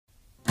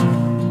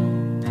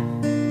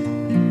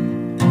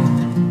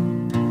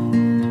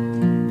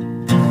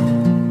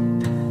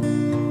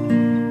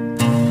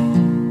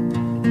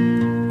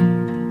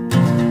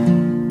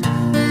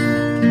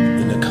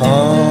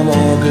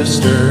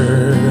first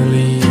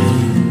early eve.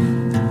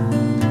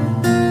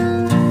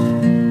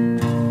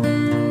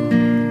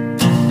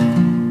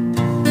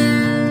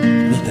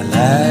 Meet the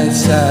light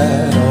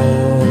side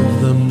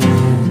of the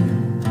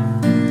moon,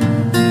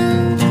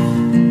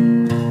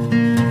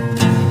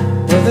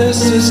 brother,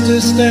 sister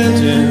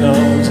standing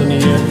arms on the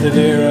earth that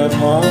they're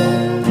apart.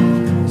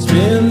 It's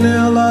been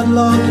there a lot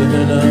longer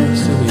than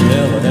us, till we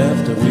yell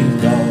after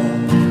we've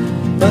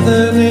gone.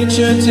 Mother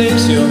Nature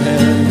takes your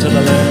hand till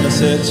the land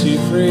sets you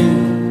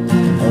free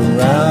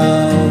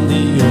around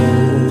the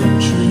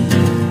old tree.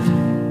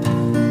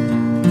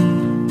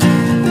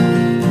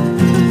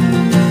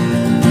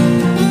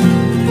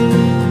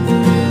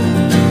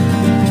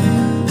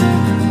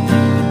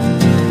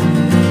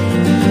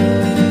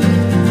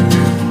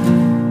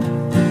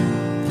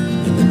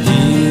 In the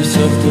peace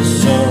of the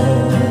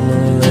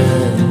summer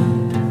air,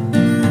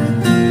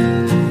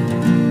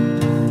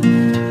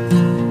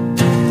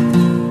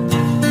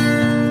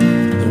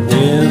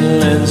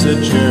 a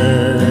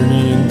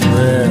journeying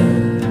prayer.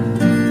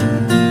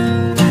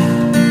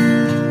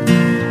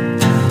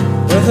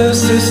 Brother,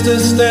 sister,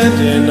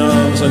 standing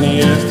arms on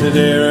the earth that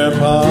they're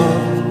apart.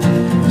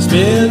 It's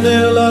been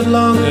there a lot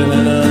longer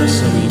than us,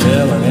 so we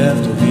bail on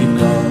after we've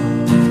gone.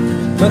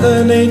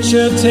 Mother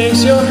Nature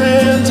takes your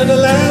hand to the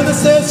land that